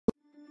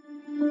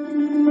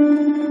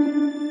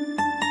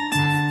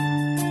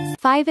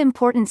5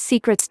 important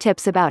secrets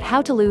tips about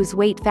how to lose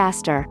weight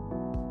faster.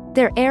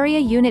 They're area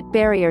unit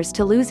barriers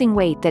to losing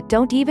weight that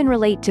don't even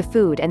relate to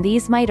food, and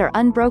these might are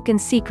unbroken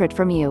secret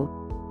from you.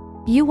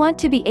 You want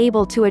to be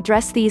able to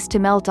address these to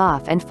melt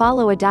off and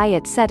follow a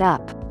diet set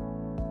up.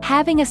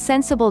 Having a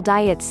sensible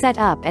diet set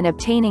up and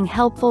obtaining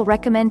helpful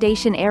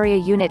recommendation area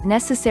unit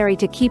necessary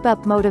to keep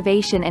up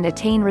motivation and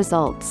attain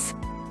results.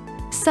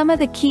 Some of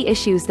the key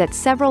issues that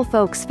several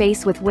folks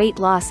face with weight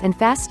loss and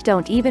fast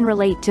don't even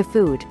relate to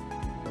food.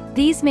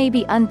 These may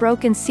be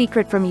unbroken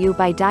secret from you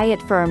by diet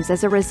firms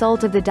as a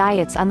result of the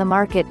diets on the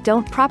market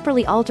don't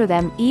properly alter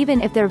them, even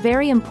if they're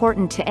very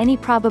important to any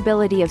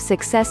probability of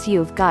success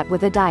you've got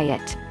with a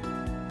diet.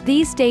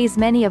 These days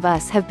many of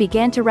us have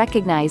began to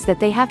recognize that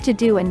they have to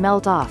do and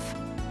melt off.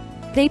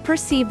 They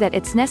perceive that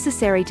it's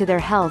necessary to their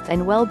health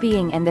and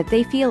well-being and that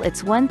they feel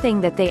it's one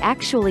thing that they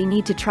actually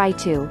need to try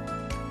to.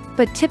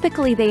 But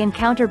typically they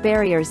encounter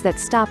barriers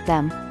that stop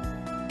them.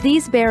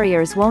 These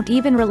barriers won't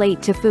even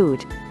relate to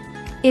food.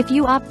 If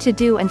you opt to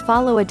do and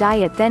follow a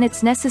diet, then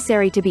it's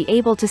necessary to be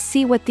able to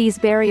see what these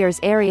barriers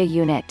area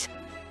unit.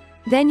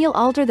 Then you'll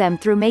alter them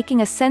through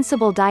making a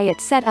sensible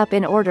diet set up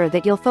in order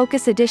that you'll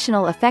focus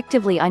additional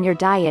effectively on your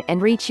diet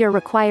and reach your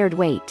required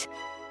weight.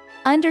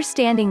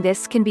 Understanding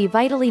this can be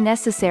vitally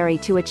necessary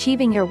to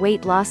achieving your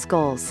weight loss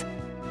goals.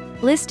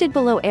 Listed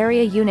below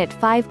area unit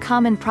 5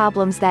 common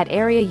problems that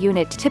area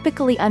unit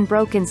typically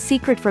unbroken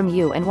secret from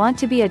you and want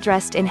to be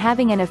addressed in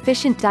having an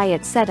efficient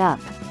diet set up.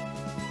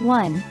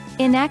 1.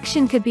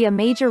 Inaction could be a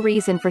major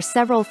reason for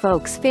several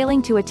folks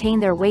failing to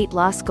attain their weight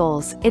loss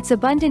goals. It's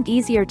abundant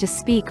easier to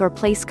speak or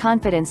place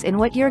confidence in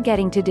what you're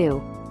getting to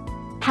do.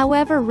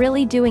 However,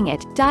 really doing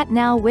it,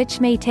 now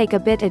which may take a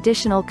bit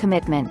additional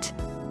commitment.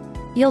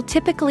 You'll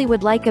typically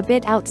would like a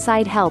bit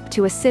outside help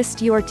to assist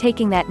you or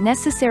taking that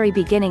necessary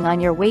beginning on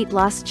your weight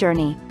loss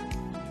journey.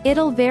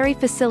 It'll very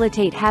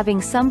facilitate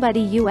having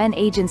somebody UN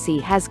agency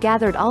has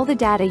gathered all the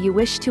data you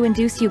wish to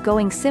induce you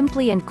going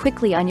simply and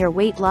quickly on your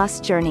weight loss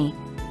journey.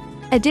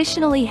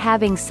 Additionally,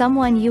 having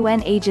someone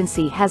UN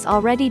agency has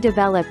already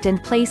developed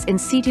and place in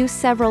situ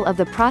several of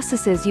the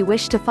processes you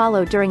wish to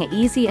follow during an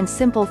easy and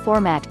simple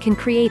format can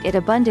create it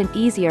abundant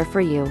easier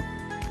for you.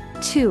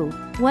 2.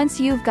 Once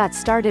you've got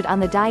started on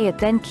the diet,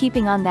 then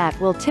keeping on that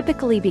will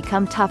typically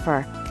become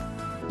tougher.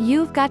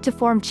 You've got to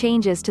form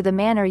changes to the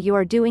manner you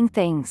are doing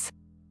things.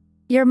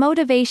 Your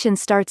motivation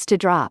starts to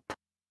drop.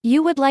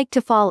 You would like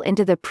to fall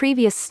into the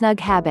previous snug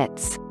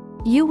habits.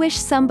 You wish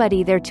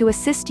somebody there to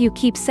assist you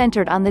keep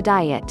centered on the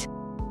diet.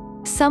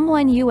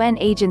 Someone UN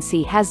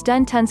agency has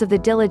done tons of the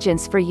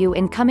diligence for you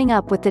in coming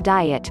up with the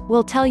diet,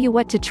 will tell you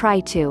what to try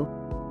to,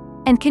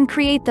 and can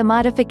create the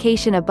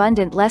modification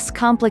abundant less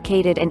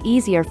complicated and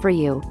easier for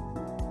you.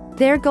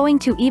 They're going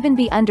to even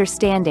be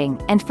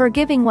understanding and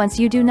forgiving once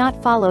you do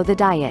not follow the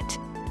diet.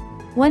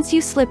 Once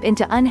you slip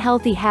into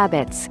unhealthy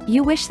habits,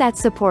 you wish that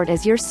support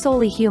as you're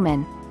solely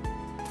human.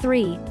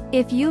 3.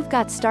 If you've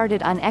got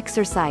started on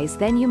exercise,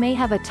 then you may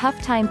have a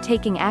tough time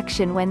taking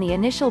action when the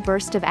initial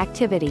burst of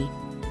activity.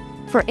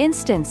 For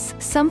instance,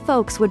 some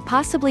folks would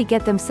possibly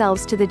get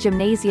themselves to the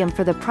gymnasium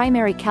for the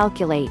primary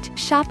calculate,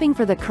 shopping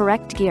for the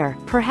correct gear,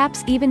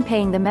 perhaps even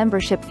paying the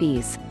membership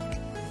fees.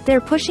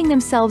 They're pushing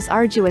themselves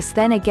arduous,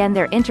 then again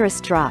their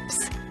interest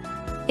drops.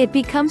 It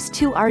becomes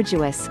too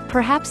arduous,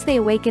 perhaps they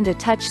awakened a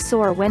touch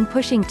sore when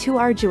pushing too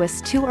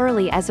arduous too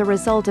early as a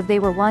result of they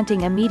were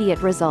wanting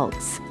immediate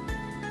results.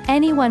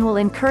 Anyone will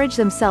encourage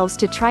themselves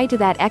to try to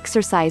that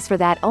exercise for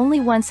that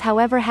only once,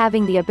 however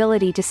having the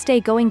ability to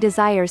stay going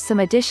desires some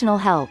additional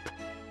help.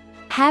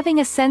 Having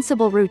a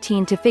sensible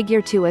routine to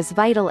figure to is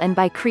vital, and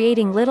by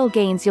creating little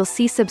gains you'll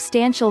see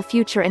substantial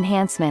future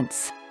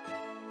enhancements.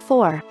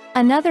 4.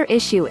 Another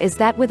issue is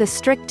that with a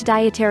strict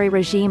dietary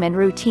regime and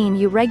routine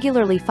you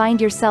regularly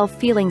find yourself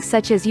feeling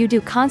such as you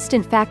do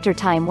constant factor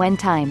time when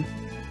time.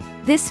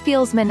 This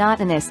feels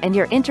monotonous and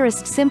your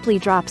interest simply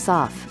drops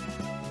off.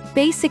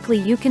 Basically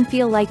you can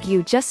feel like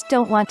you just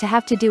don't want to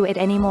have to do it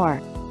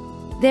anymore.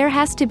 There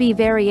has to be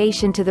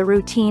variation to the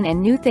routine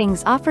and new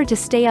things offered to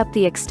stay up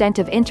the extent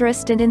of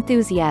interest and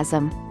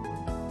enthusiasm.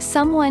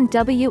 Someone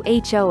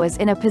WHO is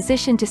in a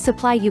position to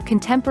supply you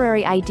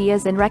contemporary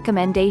ideas and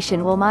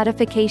recommendation will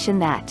modification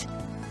that.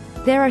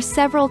 There are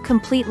several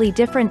completely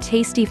different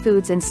tasty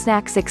foods and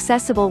snacks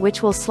accessible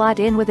which will slot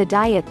in with a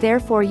diet,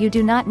 therefore you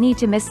do not need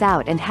to miss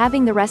out, and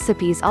having the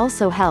recipes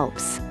also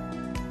helps.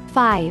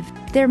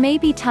 5. There may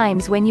be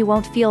times when you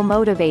won't feel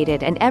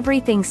motivated and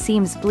everything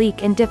seems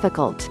bleak and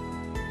difficult.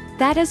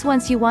 That is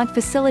once you want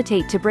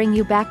facilitate to bring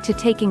you back to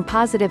taking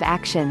positive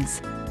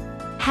actions.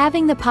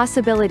 Having the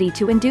possibility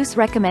to induce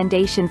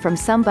recommendation from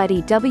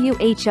somebody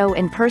WHO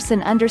in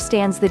person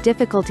understands the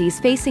difficulties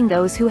facing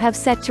those who have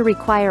set to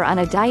require on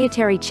a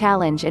dietary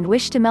challenge and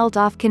wish to melt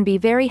off can be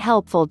very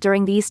helpful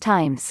during these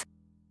times.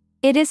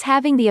 It is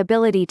having the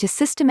ability to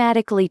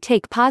systematically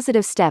take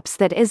positive steps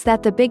that is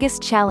the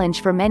biggest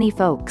challenge for many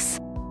folks.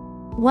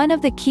 One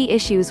of the key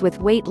issues with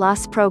weight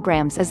loss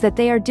programs is that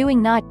they are doing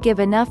not give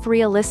enough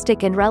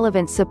realistic and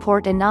relevant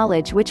support and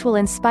knowledge which will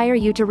inspire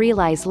you to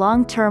realize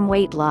long-term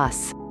weight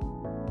loss.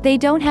 They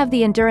don't have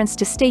the endurance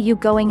to stay you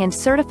going and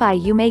certify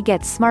you may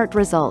get smart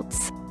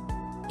results.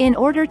 In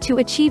order to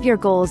achieve your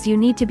goals, you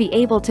need to be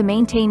able to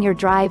maintain your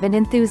drive and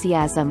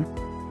enthusiasm.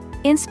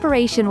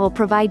 Inspiration will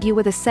provide you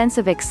with a sense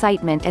of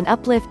excitement and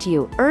uplift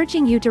you,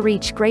 urging you to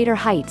reach greater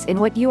heights in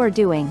what you are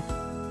doing.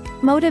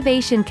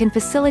 Motivation can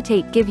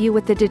give you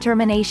with the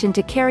determination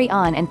to carry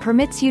on and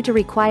permits you to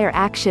require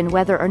action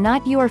whether or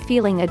not you are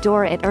feeling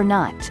adore it or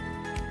not.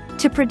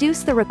 To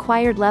produce the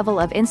required level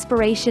of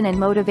inspiration and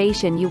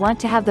motivation, you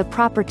want to have the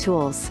proper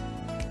tools.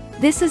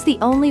 This is the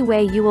only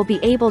way you will be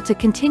able to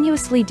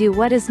continuously do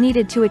what is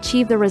needed to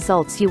achieve the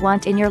results you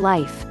want in your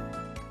life.